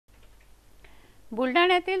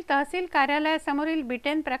बुलढाण्यातील तहसील कार्यालयासमोरील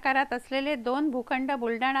बिटेन प्रकारात असलेले 2 भूखंड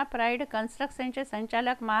बुलढाणा प्राईड कन्स्ट्रक्शनचे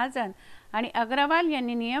संचालक महाजन आणि अग्रवाल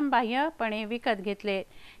यांनी नियमबाह्यपणे विकत घेतले।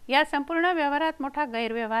 या संपूर्ण व्यवहारात मोठा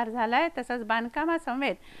गैरव्यवहार झालाय। तसंच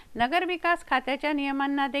बांधकामासमवेत नगरविकास खात्याच्या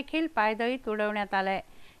नियमांना देखील पायदळी उडवण्यात आलाय।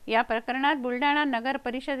 या प्रकरणात बुलढाणा नगर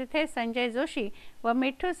परिषद येथे संजय जोशी व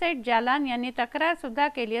मिठू सेठ जालान यांनी तक्रार सुद्धा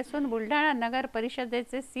केली असून बुलढाणा नगर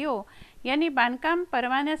परिषदेचे सीओ यांनी बांधकाम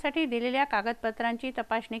परवान्यासाठी दिलेल्या कागदपत्रांची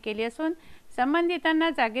तपासणी केली असून संबंधितांना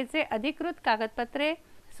जागेचे अधिकृत कागदपत्रे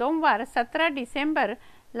सोमवार 17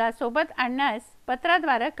 डिसेंबरला सोबत आणण्यास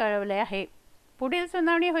पत्राद्वारे कळवले आहे। पुढील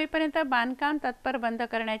सुनावणी होईपर्यंत बांधकाम तत्पर बंद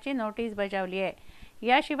करण्याची नोटीस बजावली आहे।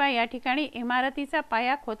 याशिवाय या ठिकाणी इमारतीचा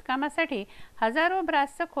पाया खोदकामासाठी हजारो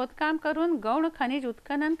ब्रासचं खोदकाम करून गौण खनिज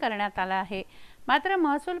उत्खनन करण्यात आलं आहे। मात्र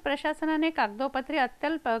महसूल प्रशासनाने कागदोपत्री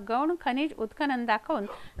अत्यल्प गौण खनिज उत्खनन दाखवून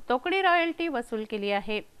तोकडी रॉयल्टी वसूल केली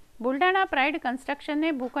आहे। बुलढाणा प्राईड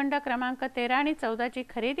कन्स्ट्रक्शनने भूखंड क्रमांक 13 आणि 14 ची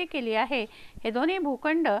खरेदी केली आहे। हे दोन्ही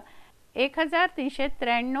भूखंड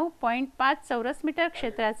 1393.5 चौरस मीटर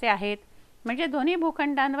क्षेत्राचे आहेत। म्हणजे दोन्ही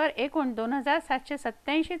भूखंडांवर एकूण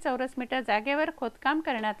 2787 चौरस मीटर जागेवर खोदकाम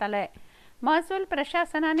करण्यात आलंय। महसूल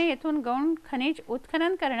प्रशासनाने येथून गौण खनिज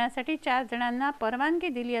उत्खनन करण्यासाठी 4 जणांना परवानगी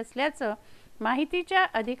दिली असल्याचं माहितीच्या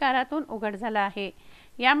अधिकारातून उघड झालं आहे।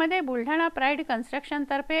 यामध्ये बुलढाणा प्राईड कन्स्ट्रक्शन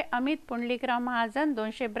तर्फे अमित पुंडलिकराव महाजन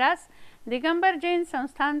 200 ब्रास, दिगंबर जैन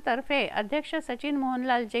संस्थान तर्फे अध्यक्ष सचिन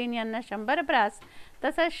मोहनलाल जैन यांना 100 ब्रास,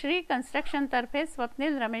 तसंच श्री कन्स्ट्रक्शन तर्फे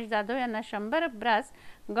स्वप्नील रमेश जाधव यांना 100 ब्रास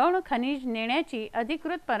गौण खनिज नेण्याची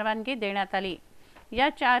अधिकृत परवानगी देण्यात आली। या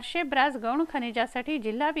 400 ब्रास गौण खनिजासाठी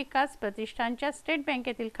जिल्हा विकास प्रतिष्ठानच्या स्टेट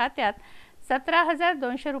बँकेतील खात्यात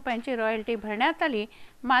 17,200 रुपयांची रॉयल्टी भरण्यात आली।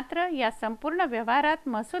 मात्र या संपूर्ण व्यवहारात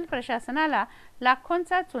महसूल प्रशासनाला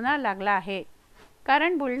लाखोंचा चुना लागला आहे।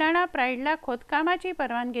 कारण बुलढाणा प्राईडला खोदकामाची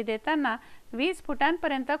परवानगी देताना 20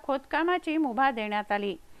 फुटांपर्यंत खोदकामाची मुभा देण्यात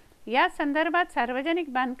आली। या संदर्भात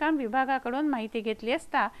सार्वजनिक बांधकाम विभागाकडून माहिती घेतली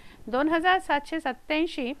असता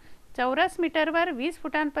 2787 चौरस मीटरवर 20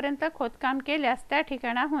 फुटांपर्यंत खोदकाम केल्यास त्या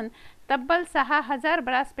ठिकाणाहून तब्बल 6000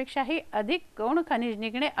 ब्रासपेक्षाही अधिक गौण खनिज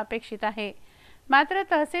निघणे अपेक्षित आहे। मात्र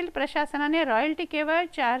तहसील प्रशासनाने रॉयल्टी केवळ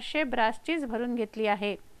 400 ब्रासचीच भरून घेतली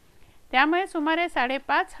आहे। त्यामुळे सुमारे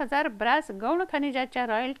 5,500 ब्रास गौण खनिजाच्या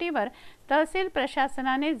रॉयल्टीवर तहसील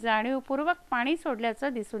प्रशासनाने जाणीवपूर्वक पाणी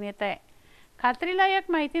सोडल्याचं दिसून येत आहे। खात्रीलायक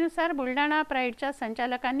माहितीनुसार बुलढाणा प्राईडच्या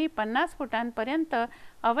संचालकांनी 50 फुटांपर्यंत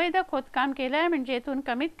अवैध खोदकाम केले, म्हणजे येथून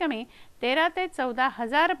कमीत कमी 13 ते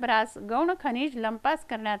 14,000 ब्रास गौण खनिज लंपास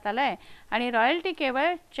करण्यात आलाय आणि रॉयल्टी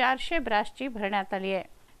केवळ 400 ब्रासची भरण्यात आली आहे।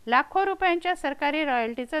 लाखो रुपयांच्या सरकारी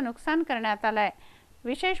रॉयल्टीचं नुकसान करण्यात आलंय।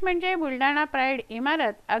 विशेष म्हणजे बुलढाणा प्राईड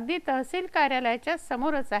इमारत अगदी तहसील कार्यालयाच्या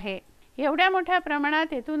समोरच आहे। एवढ्या मोठ्या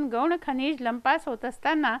प्रमाणात येथून गौण खनिज लंपास होत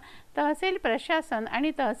असताना तहसील प्रशासन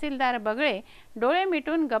आणि तहसीलदार बगळे डोळे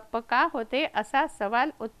मिटून गप्प का होते असा सवाल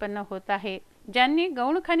उत्पन्न होत आहे। ज्यांनी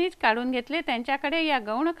गौण खनिज काढून घेतले त्यांच्याकडे या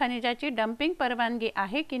गौण खनिजाची डंपिंग परवानगी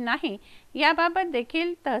आहे की नाही याबाबत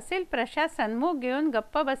देखील तहसील प्रशासन मूग घेऊन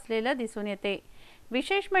गप्प बसलेलं दिसून येते।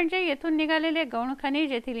 विशेष म्हणजे येथून निघालेले गौण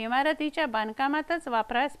खनिज येथील इमारतीच्या बांधकामातच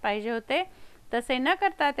वापरास पाहिजे होते, तसे न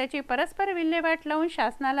करता त्याची परस्पर विल्हेवाट लावून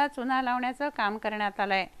शासनाला चुना लावण्याचं काम करण्यात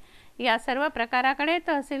आलंय। या सर्व प्रकाराकडे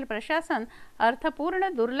तहसील प्रशासन अर्थपूर्ण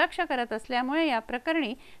दुर्लक्ष करत असल्यामुळे या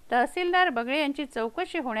प्रकरणी तहसीलदार बगळे यांची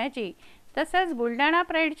चौकशी होण्याची, तसंच बुलढाणा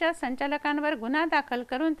प्राईडच्या संचालकांवर गुन्हा दाखल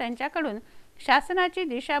करून त्यांच्याकडून शासनाची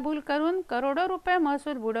दिशाभूल करून करोडो रुपये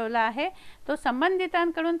महसूल बुडवला आहे, तो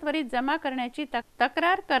संबंधितांकडून त्वरित जमा करण्याची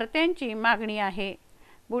तक्रारकर्त्यांची मागणी आहे।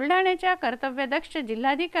 बुलढाण्याच्या कर्तव्यदक्ष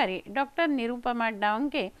जिल्हाधिकारी डॉक्टर निरुपमा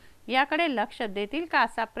डांगे याकडे लक्ष देतील का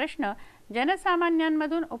असा प्रश्न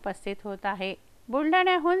जनसामान्यांमधून उपस्थित होत आहे।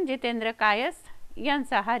 बुलढाण्याहून जितेंद्र कायस्थ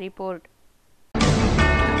यांचा हा रिपोर्ट।